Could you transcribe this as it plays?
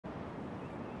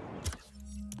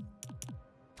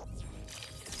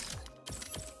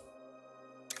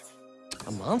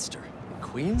A monster? In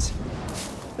Queens?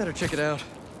 Better check it out.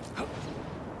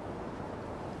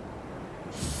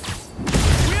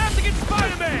 We have to get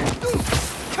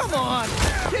Spiderman! Come on!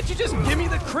 Can't you just give me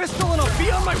the crystal and I'll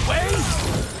be on my way?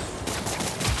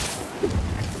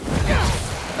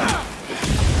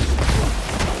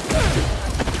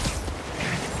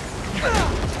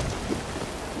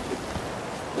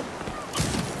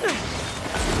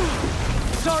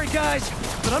 Sorry, guys,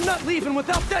 but I'm not leaving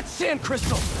without that sand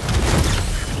crystal!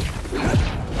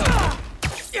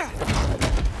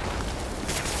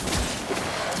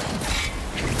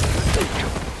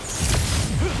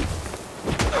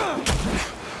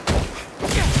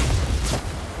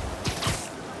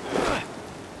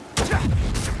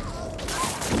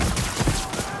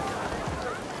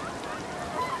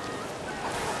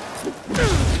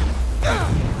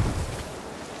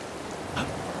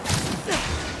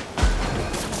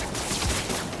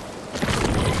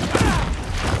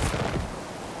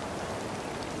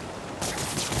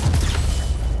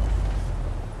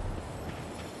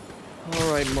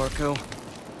 Marco,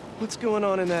 what's going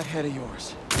on in that head of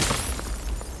yours?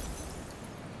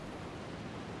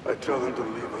 I tell them to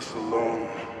leave us alone,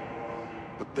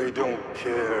 but they don't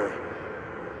care.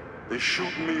 They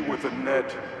shoot me with a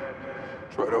net,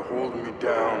 try to hold me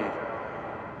down.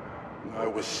 I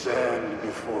was sand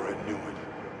before I knew it.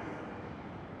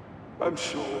 I'm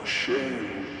so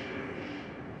ashamed,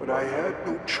 but I had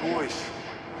no choice.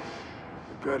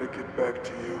 I gotta get back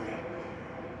to you.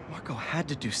 Marco had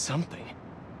to do something.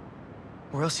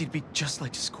 Or else he'd be just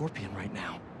like Scorpion right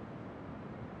now.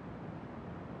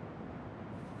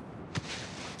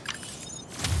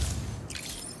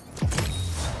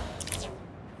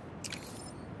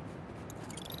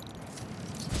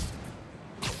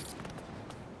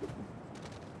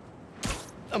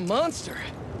 A monster?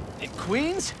 In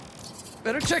Queens?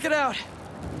 Better check it out.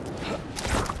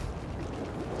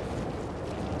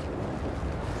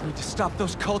 Need to stop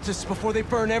those cultists before they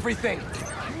burn everything.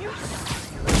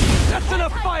 That's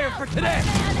enough fire for today!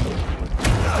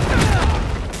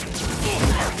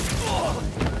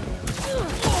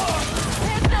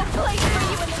 There's no place for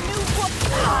you in the new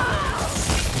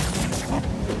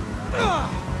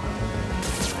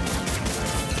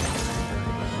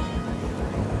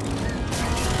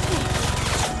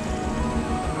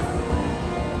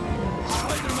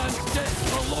Spider-Man's death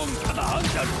belongs to the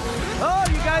hunters! Oh,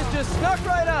 you guys just snuck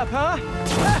right up, huh?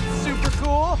 That's super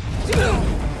cool!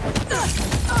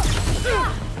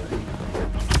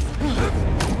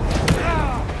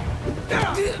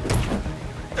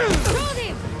 Hold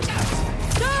him!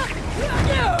 Stop!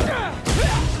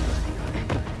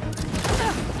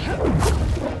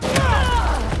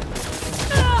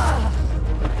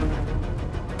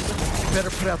 Better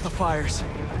put out the fires.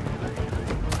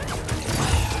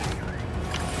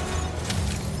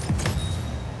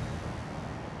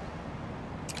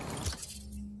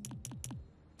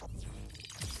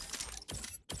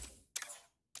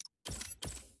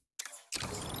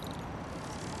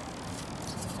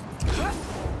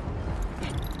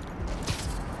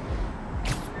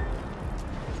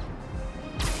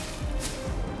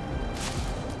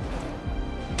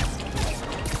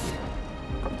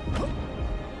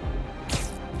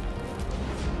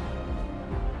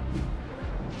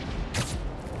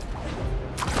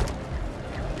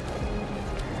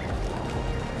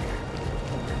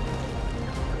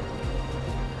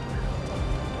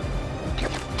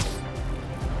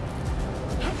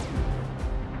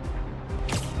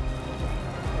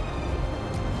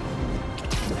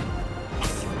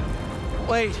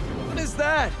 Wait, what is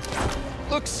that?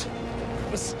 Looks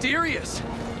mysterious.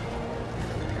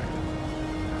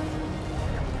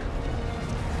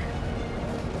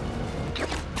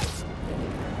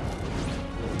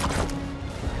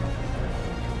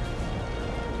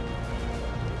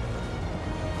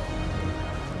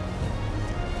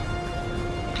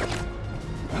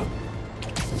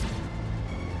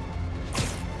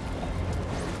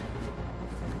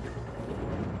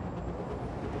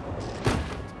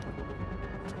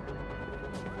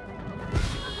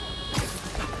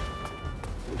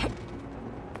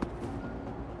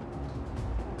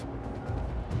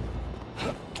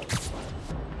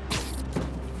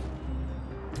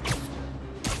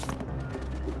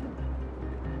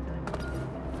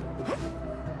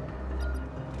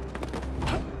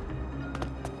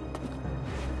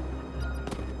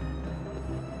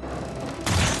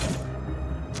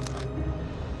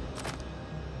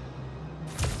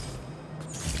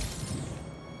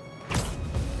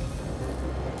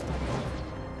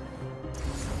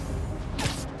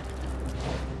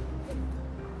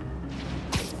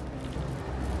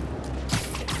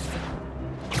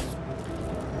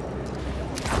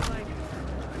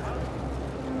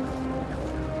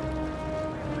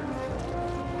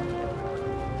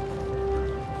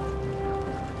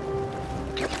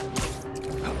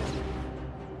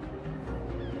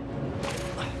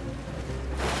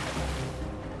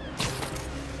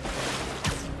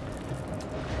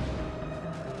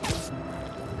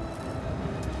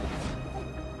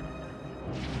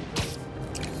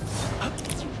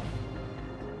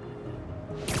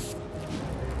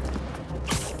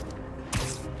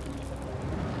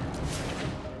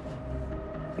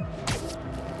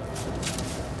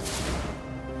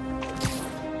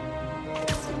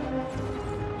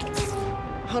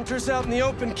 Hunters out in the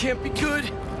open can't be good.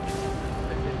 Come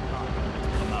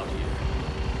out here.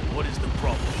 What is the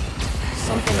problem?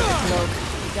 Something with the smoke.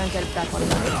 We can't get it back on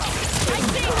line. I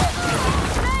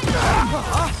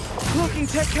see! Cloaking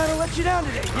tech kinda let you down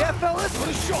today, yeah, fellas? What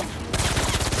a shot!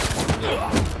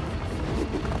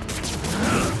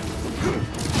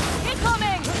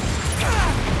 Incoming!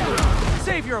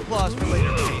 Save your applause for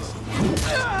later, please.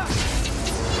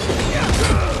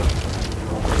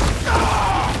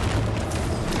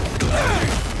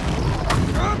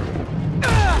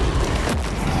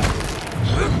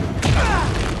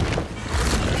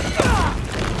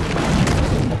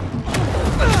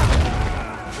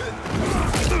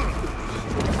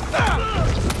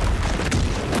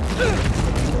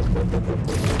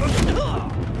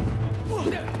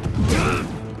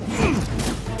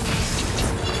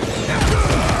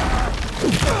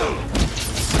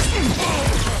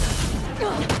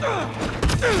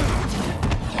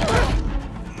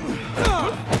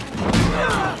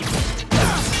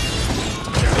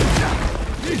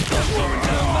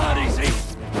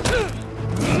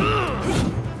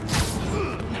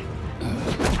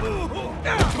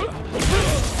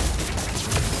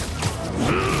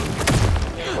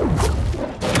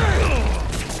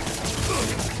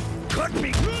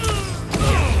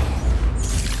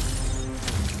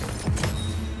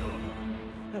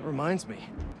 That reminds me.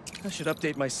 I should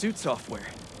update my suit software.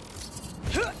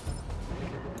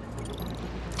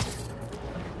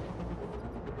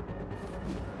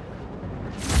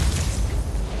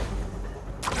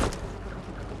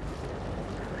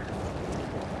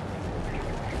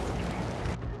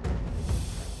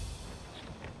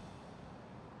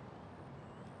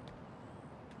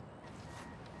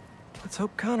 Let's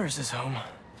hope Connors is home.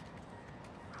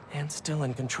 And still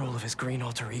in control of his green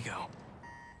alter ego.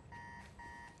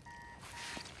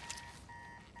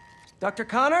 Dr.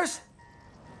 Connors?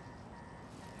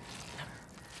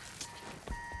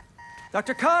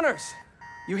 Dr. Connors!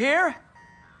 You here?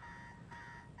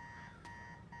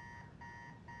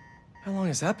 How long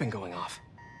has that been going off?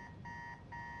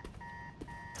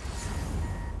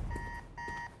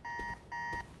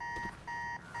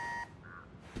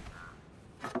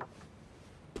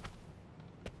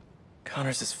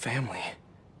 Connors' family.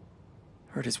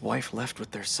 Heard his wife left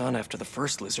with their son after the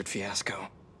first lizard fiasco.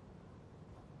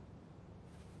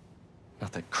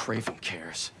 Not that Craven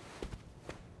cares.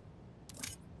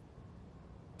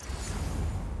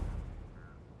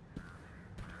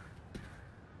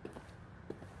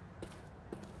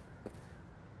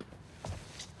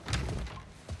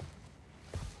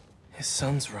 His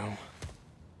son's room.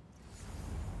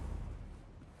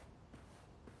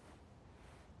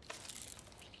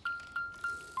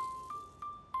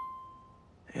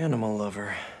 Animal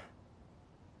lover.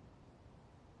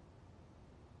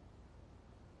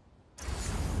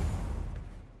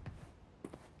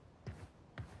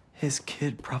 His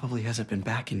kid probably hasn't been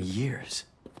back in years.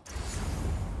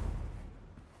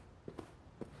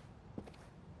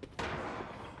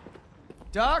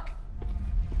 Doc?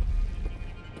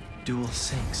 Dual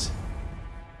sinks,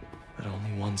 but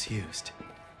only one's used.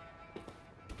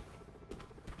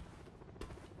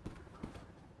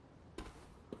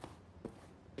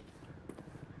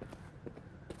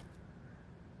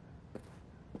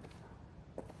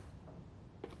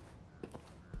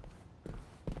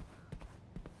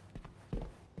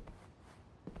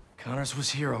 Connors was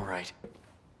here, all right.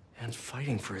 And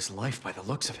fighting for his life by the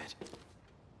looks of it.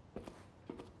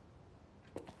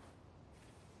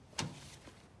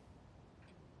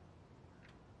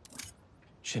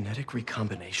 Genetic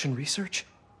recombination research?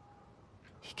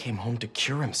 He came home to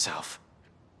cure himself.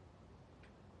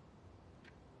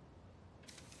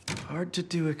 Hard to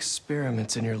do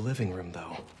experiments in your living room,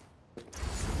 though.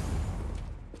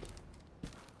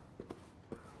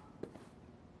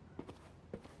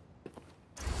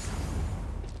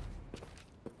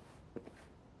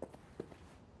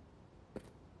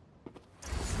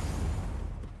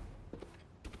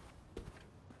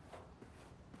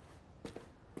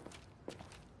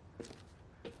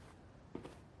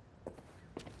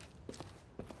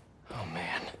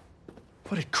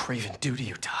 What did Craven do to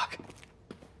you, Doc?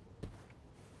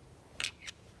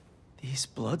 These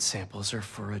blood samples are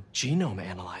for a genome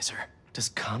analyzer. Does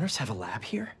Connors have a lab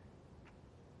here?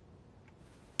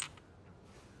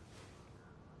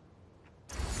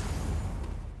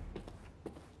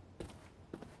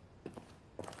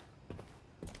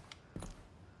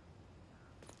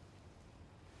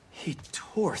 He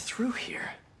tore through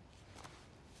here.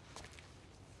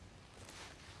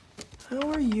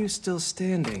 How are you still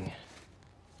standing?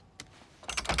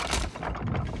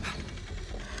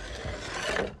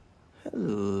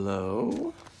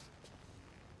 Hello?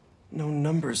 No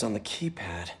numbers on the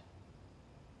keypad.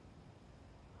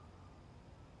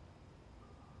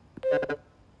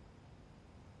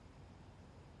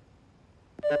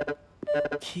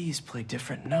 Keys play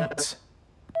different notes.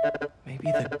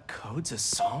 Maybe the code's a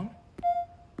song?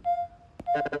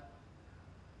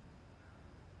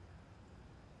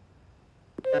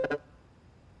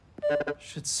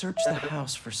 Should search the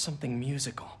house for something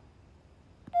musical.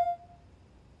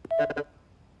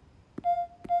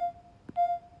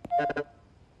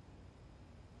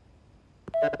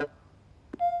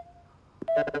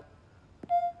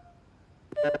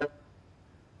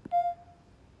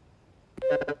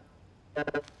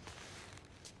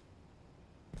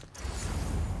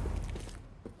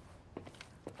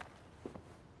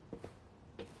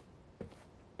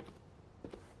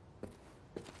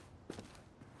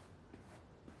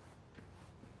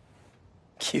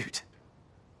 Cute.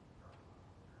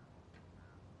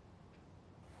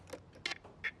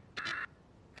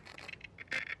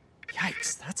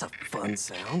 Yikes, that's a fun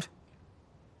sound.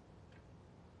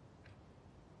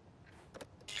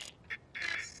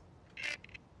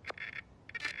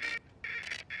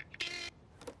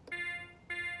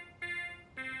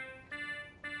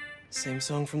 Same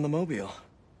song from the Mobile.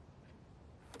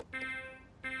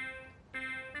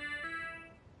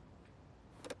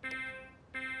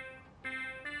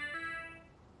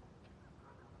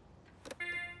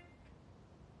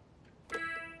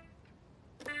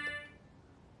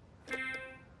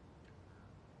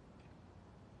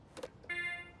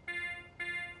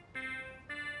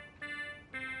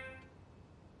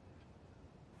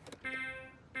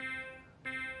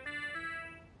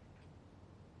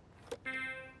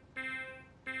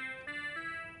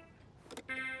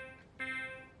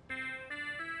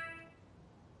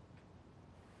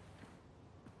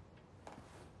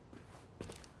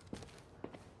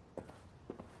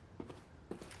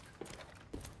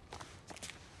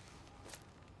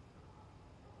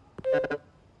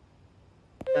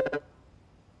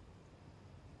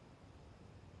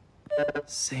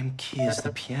 Same key as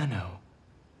the piano.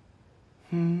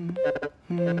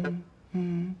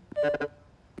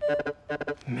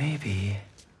 Maybe.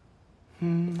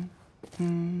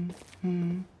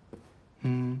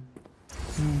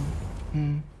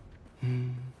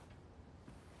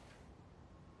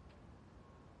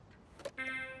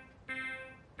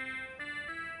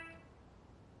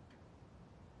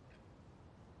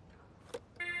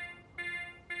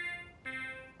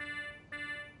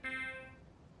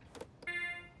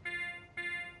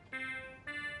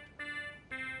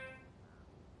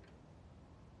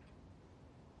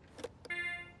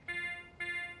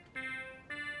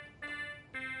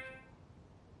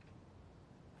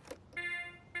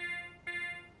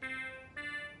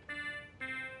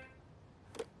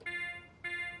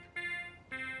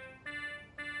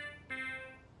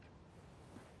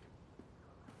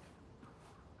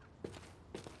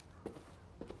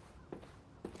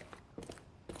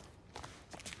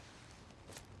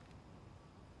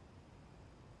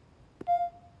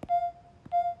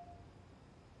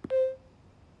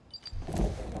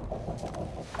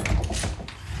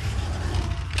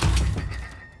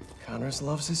 Connors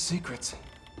loves his secrets.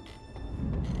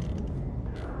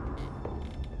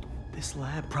 This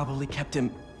lab probably kept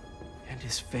him and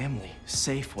his family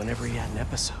safe whenever he had an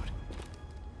episode.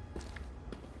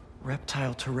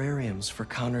 Reptile terrariums for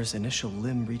Connor's initial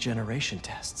limb regeneration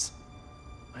tests.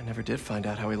 I never did find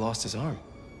out how he lost his arm.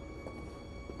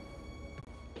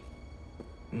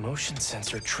 Motion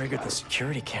sensor triggered the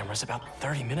security cameras about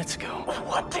 30 minutes ago.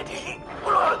 What did he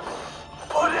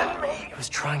put in me? He was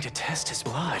trying to test his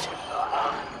blood.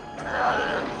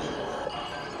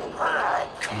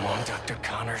 Come on, Dr.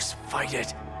 Connors, fight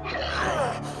it.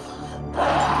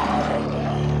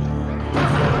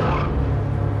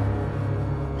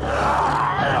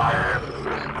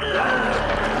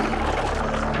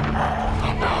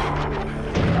 Oh no.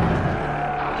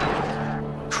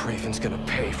 Craven's gonna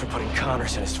pay for putting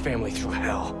Connors and his family through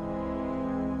hell.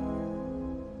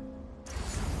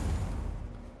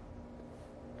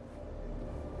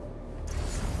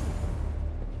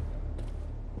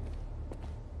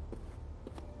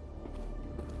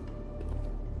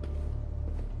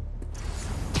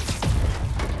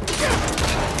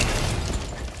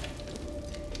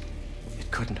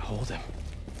 Couldn't hold him.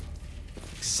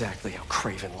 Exactly how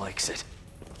Craven likes it.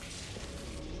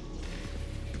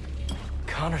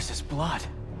 Connors' blood.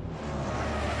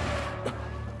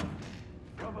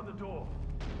 Cover the door.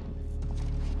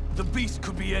 The beast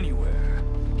could be anywhere.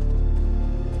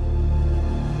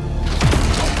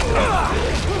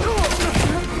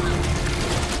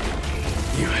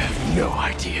 You have no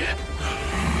idea.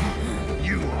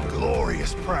 You are glorious.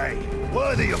 glorious prey,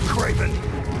 worthy of Craven.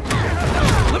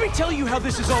 Let me tell you how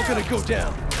this is all gonna go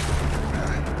down.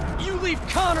 You leave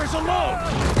Connors alone!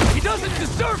 He doesn't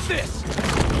deserve this!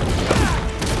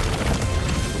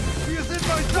 He is in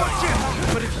my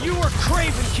sight! But if you or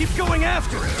Craven keep going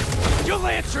after him, you'll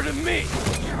answer to me!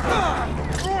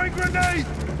 Throwing grenade!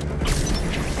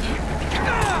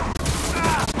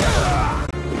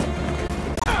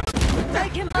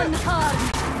 Take him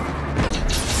unharmed!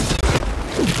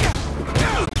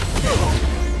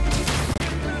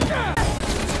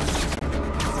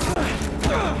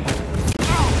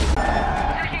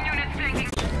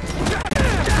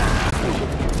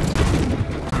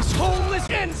 This whole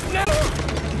list ends now!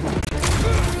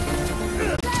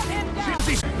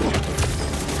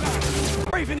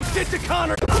 Craven did to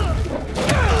Connor!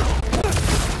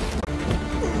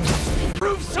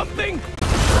 Prove something!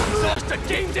 It's just a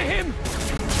game to him!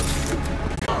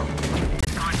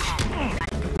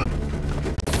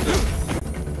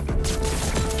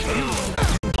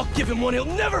 I'll give him one he'll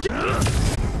never...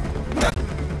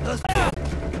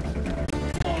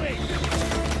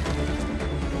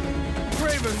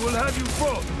 Craven will have you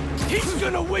both! He's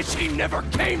gonna wish he never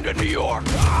came to New York!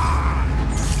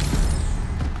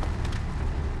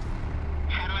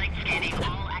 Satellite scanning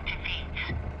all active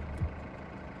feeds.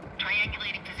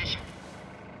 Triangulating position.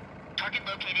 Target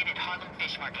located at Harlem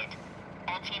Fish Market.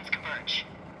 All teams converge.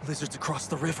 Lizard's across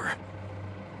the river.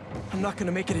 I'm not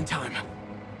gonna make it in time.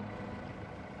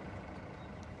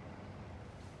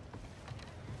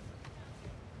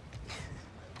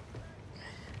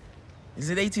 Is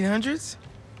it 1800s?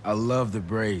 I love the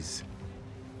braids.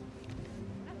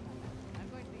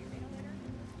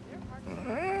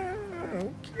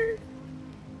 Okay.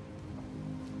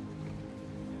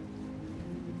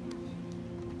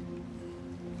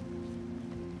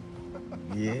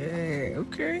 Yeah,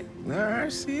 okay. All right, I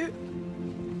see it.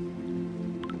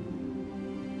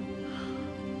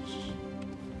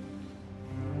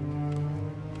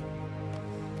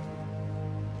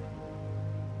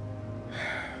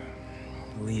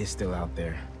 Lee is still out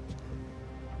there.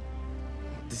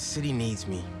 The city needs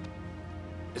me.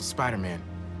 It's Spider-Man,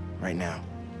 right now.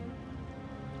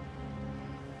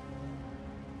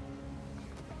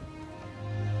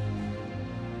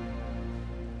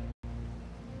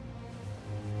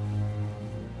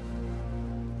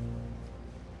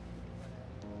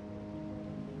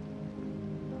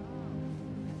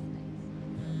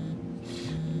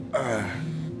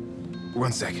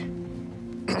 One second.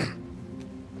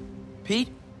 Pete?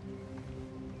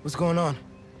 What's going on?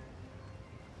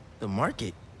 The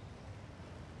market?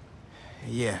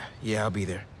 Yeah, I'll be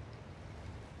there.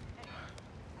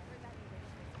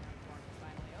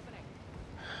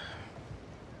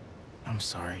 I'm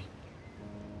sorry.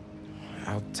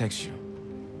 I'll text you.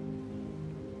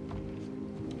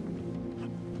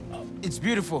 It's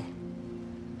beautiful.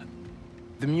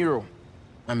 The mural,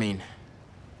 I mean.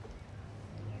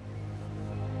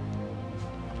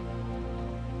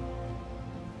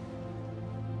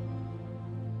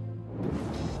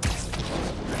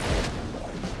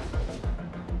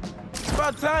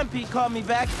 About time Pete called me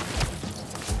back.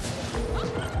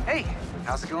 Hey,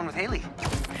 how's it going with Haley?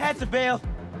 Had to bail.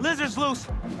 Lizard's loose.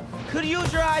 Could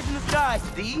use your eyes in the sky.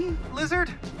 The lizard?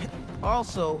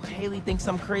 Also, Haley thinks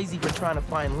I'm crazy for trying to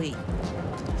find Lee.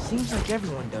 Seems like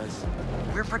everyone does.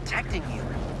 We're protecting you.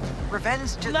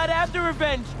 Revenge just... Not after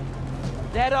revenge.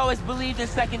 Dad always believed in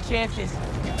second chances.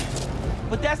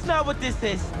 But that's not what this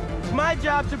is. It's my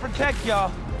job to protect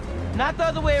y'all, not the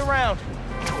other way around.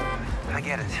 I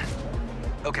get it.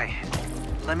 Okay,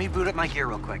 let me boot up my gear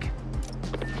real quick.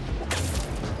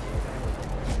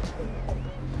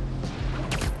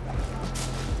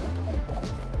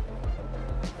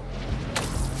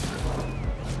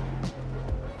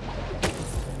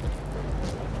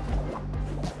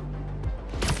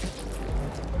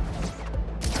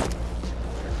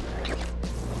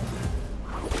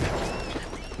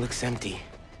 Looks empty,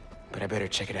 but I better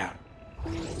check it out.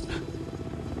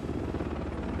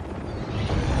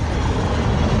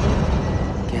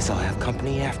 Guess I'll have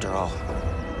company after all.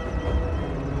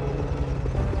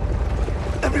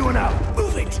 Everyone out!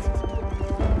 Move it!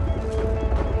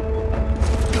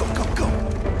 Go!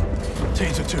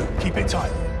 Teams of two, keep it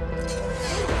tight.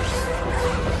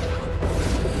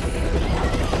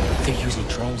 They're using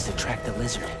drones to track the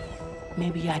lizard.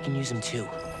 Maybe I can use them too.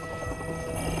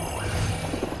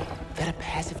 That a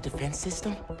passive defense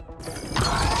system?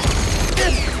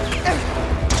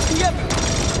 Yep,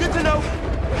 good to know.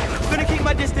 Gonna keep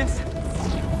my distance.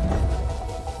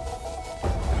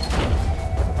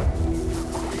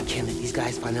 Can't let these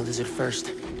guys find the lizard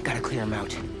first. Gotta clear them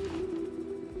out.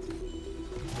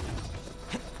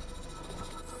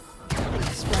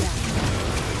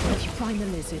 Find the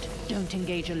lizard. Don't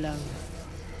engage alone.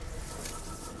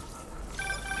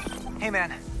 Hey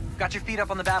man, got your feet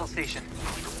up on the battle station.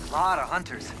 A lot of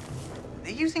hunters.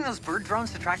 They using those bird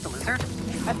drones to track the lizard?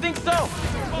 I think so.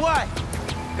 What?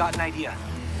 Got an idea.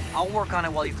 I'll work on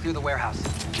it while you clear the warehouse.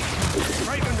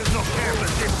 Raven does not care for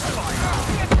this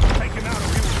spider. Take him out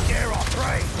or he will scare our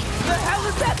prey. The hell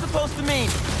is that supposed to mean?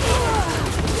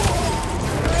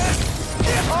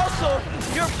 Also,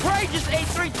 your prey just ate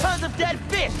 3 tons of dead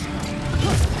fish.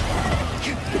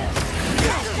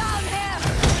 Down him!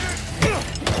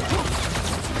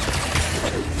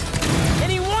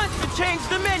 And he wants to change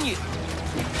the menu.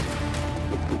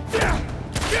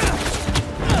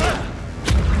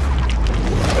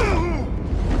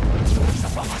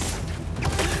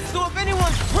 So if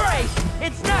anyone's prey,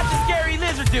 it's not the scary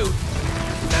lizard dude.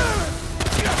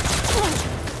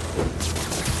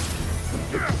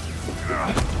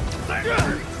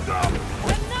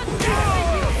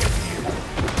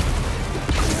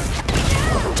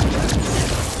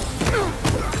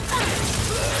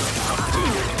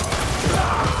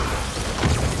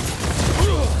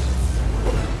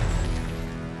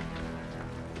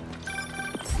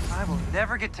 I will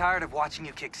never get tired of watching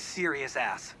you kick serious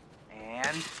ass.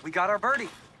 And we got our birdie.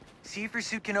 See if your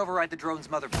suit can override the drone's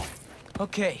motherboard.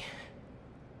 Okay.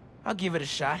 I'll give it a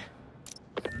shot.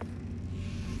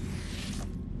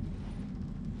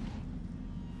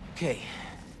 Okay.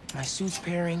 My suit's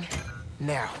pairing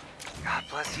now. God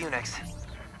bless Unix.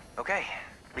 Okay,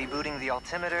 rebooting the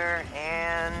altimeter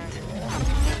and...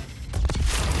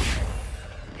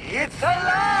 It's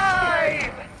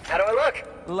alive! How do I look?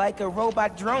 Like a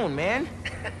robot drone, man.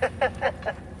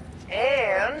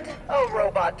 And a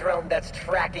robot drone that's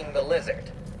tracking the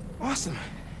lizard. Awesome.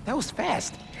 That was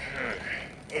fast.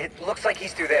 It looks like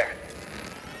he's through there.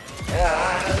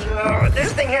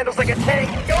 This thing handles like a tank.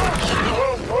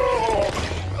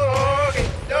 Okay.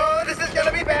 Oh, this is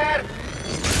gonna be bad.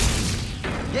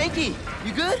 Yankee,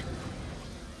 you good?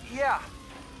 Yeah.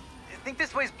 I think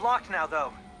this way's blocked now,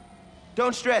 though.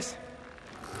 Don't stress.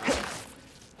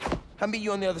 I'll meet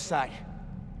you on the other side.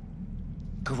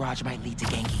 Garage might lead to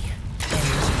Genki.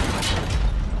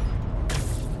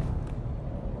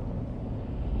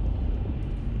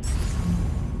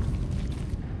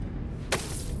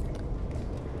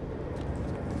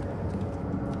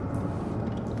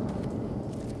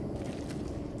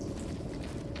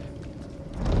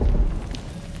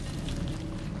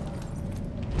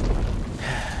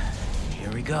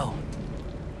 Here we go.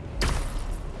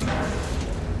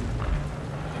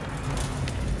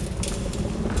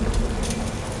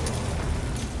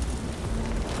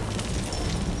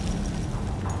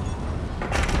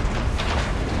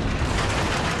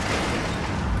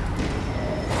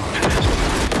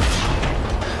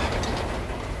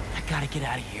 Get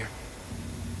out of here.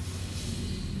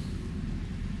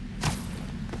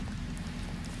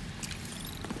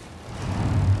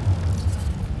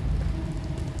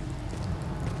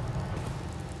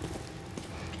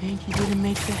 Yankee didn't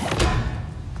make that.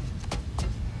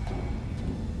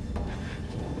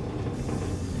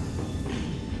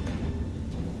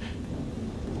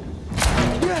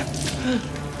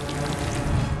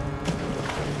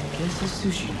 Guess it's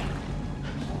sushi.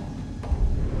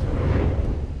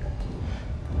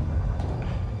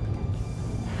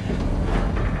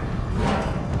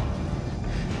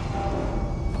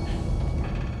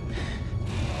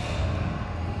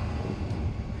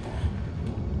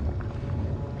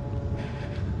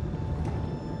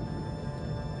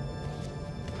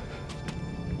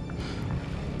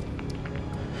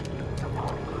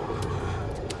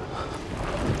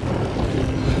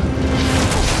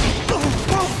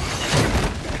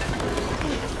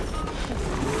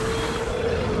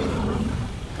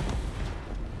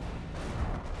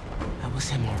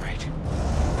 Him all right.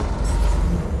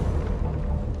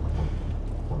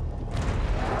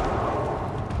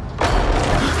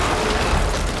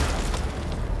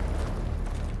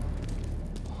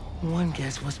 One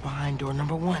guess what's behind door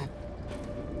number 1.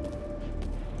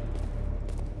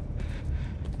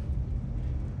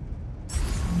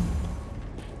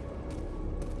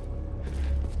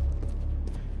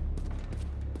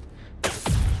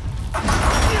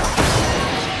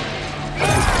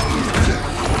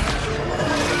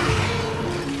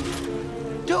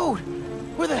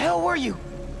 Where the hell were you?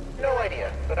 No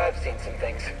idea, but I've seen some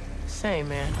things. Same,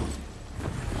 man.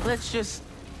 Let's just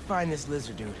find this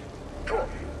lizard dude. Cool,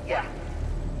 yeah.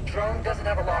 Drone doesn't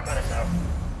have a lock on it, though.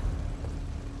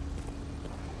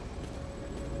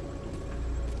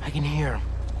 I can hear him.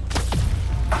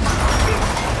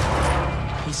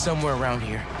 He's somewhere around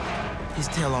here. His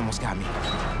tail almost got me.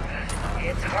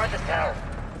 It's hard to tell.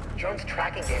 Drone's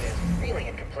tracking data is really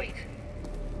incomplete.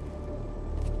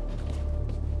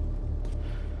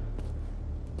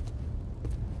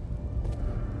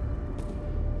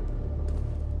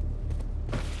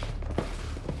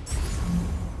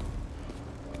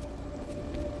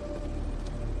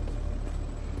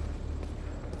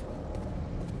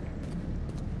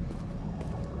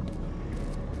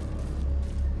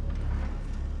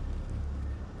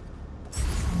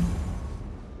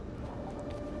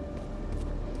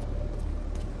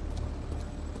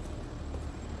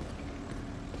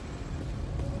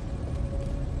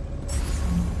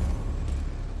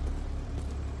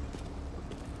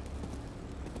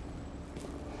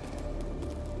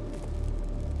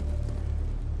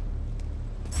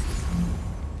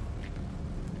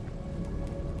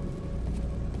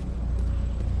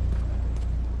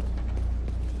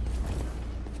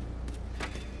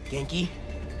 Genki,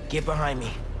 get behind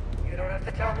me. You don't have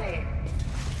to tell me.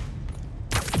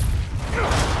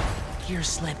 Gear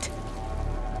slipped.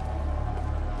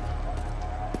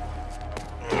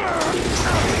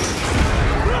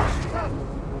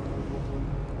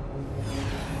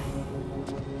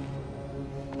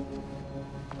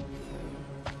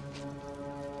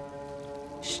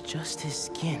 It's just his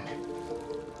skin.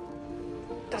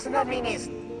 Doesn't that mean he's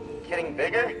getting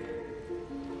bigger?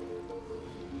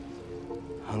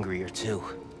 Hungrier too.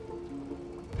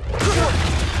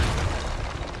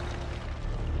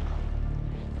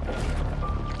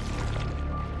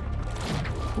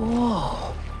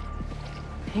 Whoa.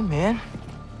 Hey, man.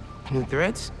 New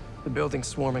threads? The building's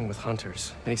swarming with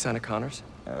hunters. Any sign of Connors?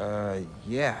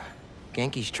 Yeah.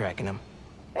 Genki's tracking him.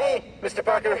 Hey, Mr.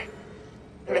 Parker.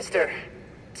 Mr.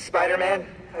 Spiderman,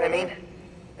 I mean.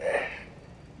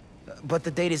 But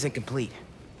the data's incomplete.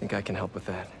 Think I can help with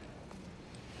that.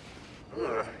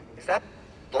 Ugh, is that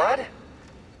blood?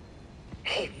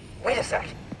 Hey, wait a sec.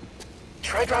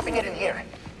 Try dropping it in here.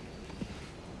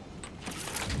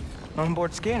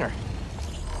 Onboard scanner.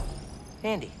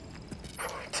 Handy.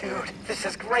 Dude, this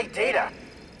is great data.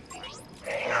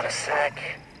 Hang on a sec.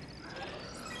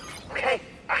 Okay,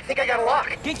 I think I got a lock.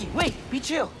 Genki, wait! Be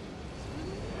chill!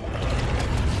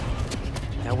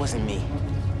 That wasn't me.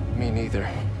 Me neither.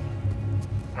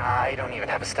 I don't even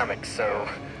have a stomach, so...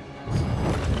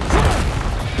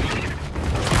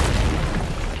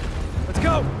 Let's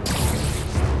go!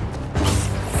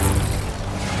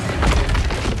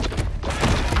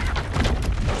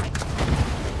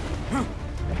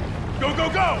 Go, go,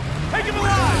 go! Take him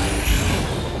alive!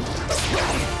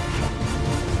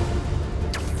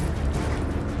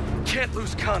 Can't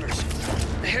lose Connors.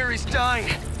 Harry's dying,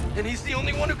 and he's the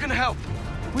only one who can help.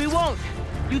 We won't!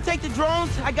 You take the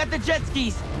drones, I got the jet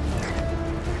skis.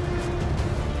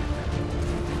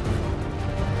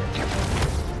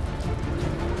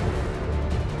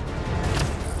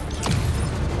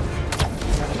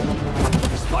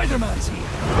 Spiderman's here!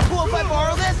 Cool if I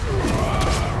borrow this?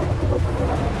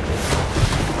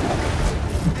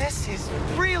 This is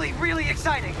really, really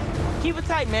exciting. Keep it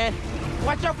tight, man.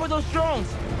 Watch out for those drones.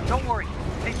 Don't worry.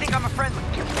 They think I'm a friendly.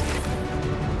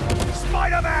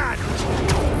 Spider-Man!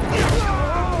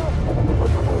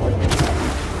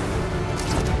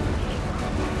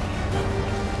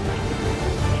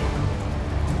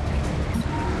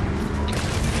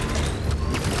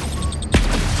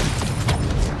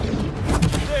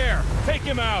 There! Take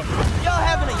him out! Y'all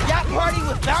having a yacht party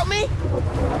without me?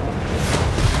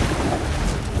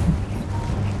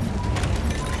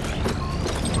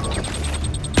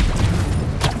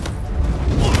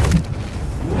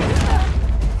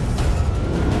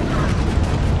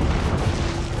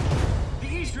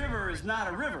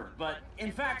 Not a river, but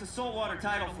in fact a saltwater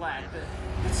tidal flat.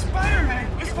 But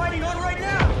Spider-Man is fighting on right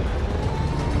now!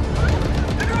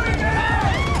 They're running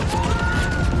down!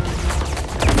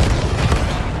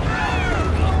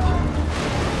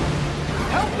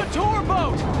 Help the tour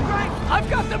boat! Right! I've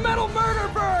got the metal murder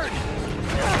bird!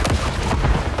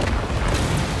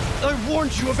 I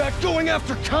warned you about going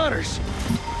after Connors!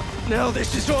 Now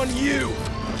this is on you!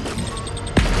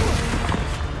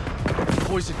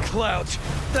 Poison clouds!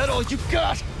 That all you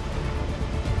got?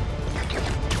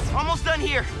 Almost done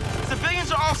here.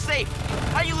 Civilians are all safe.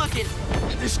 How you looking?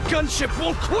 This gunship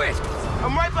won't quit!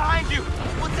 I'm right behind you.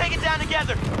 We'll take it down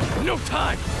together. No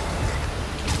time!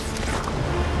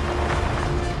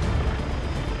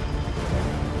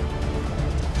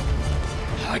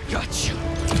 I got you.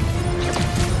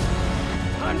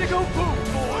 Time to go boom,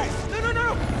 boys!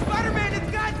 No! Spider-Man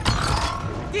has got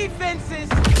defenses!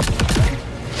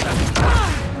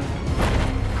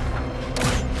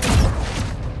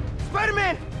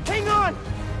 Spider-Man, hang on!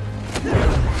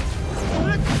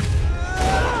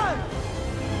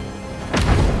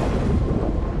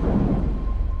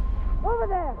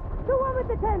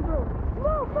 the tendrils!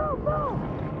 Move, move, move!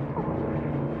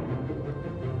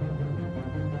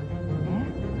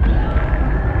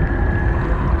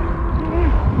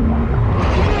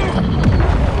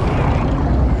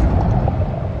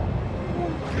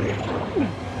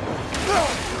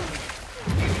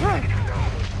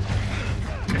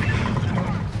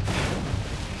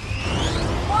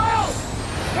 Miles!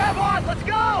 Grab on, let's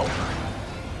go!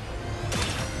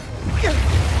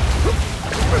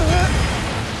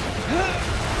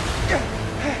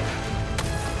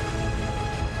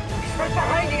 He's right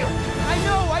behind you!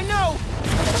 I know!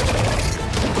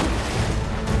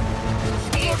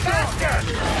 Ski faster!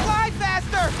 Fly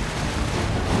faster!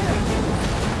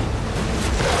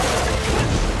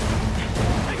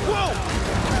 Whoa!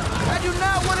 I do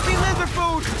not want to be lizard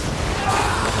food!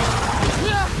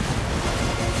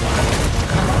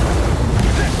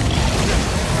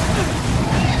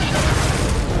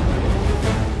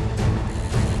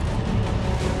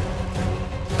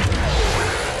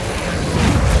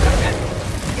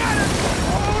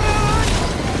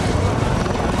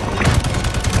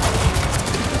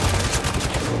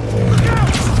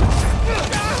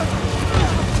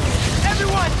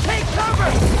 Everyone, take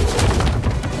cover!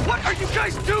 What are you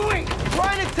guys doing?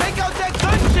 Trying to take out that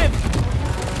gunship!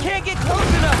 Can't get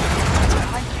close enough!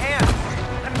 I can.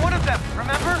 I'm one of them,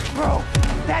 remember? Bro,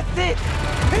 that's it!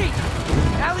 Pete!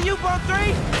 Alley-oop on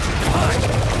 3?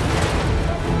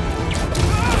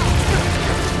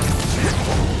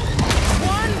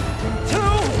 One,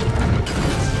 two,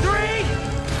 three!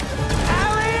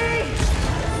 Alley!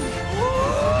 Woo!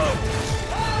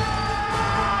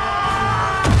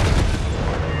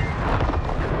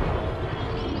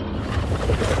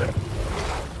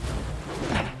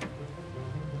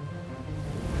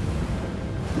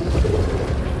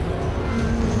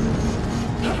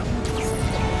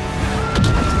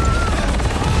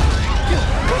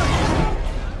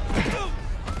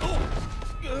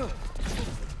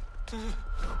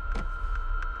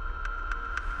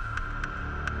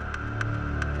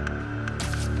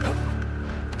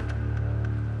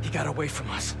 He got away from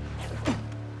us.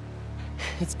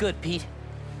 It's good, Pete.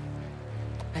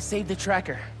 I saved the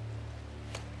tracker.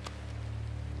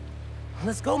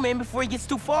 Let's go, man, before he gets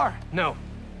too far. No.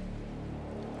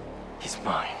 He's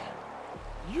mine.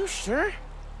 You sure?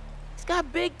 He's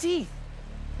got big teeth.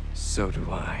 So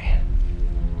do I.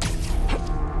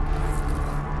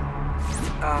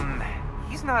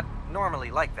 He's not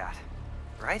normally like that,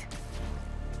 right?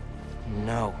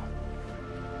 No.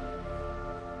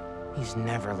 He's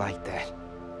never like that.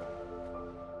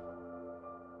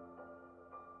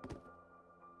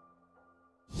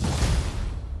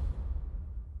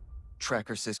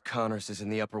 Tracker says Connors is in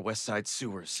the Upper West Side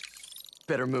sewers.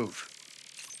 Better move.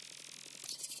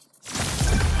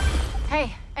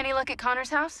 Hey, any look at Connor's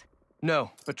house?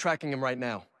 No, but tracking him right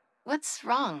now. What's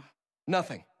wrong?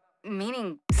 Nothing.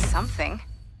 Meaning something.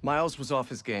 Miles was off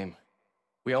his game.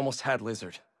 We almost had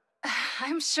Lizard.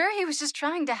 I'm sure he was just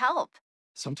trying to help.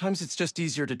 Sometimes it's just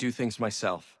easier to do things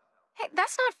myself. Hey,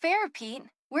 that's not fair, Pete.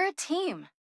 We're a team.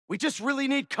 We just really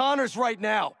need Connors right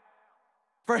now.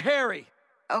 For Harry.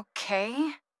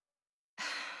 Okay.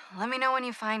 Let me know when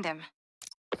you find him.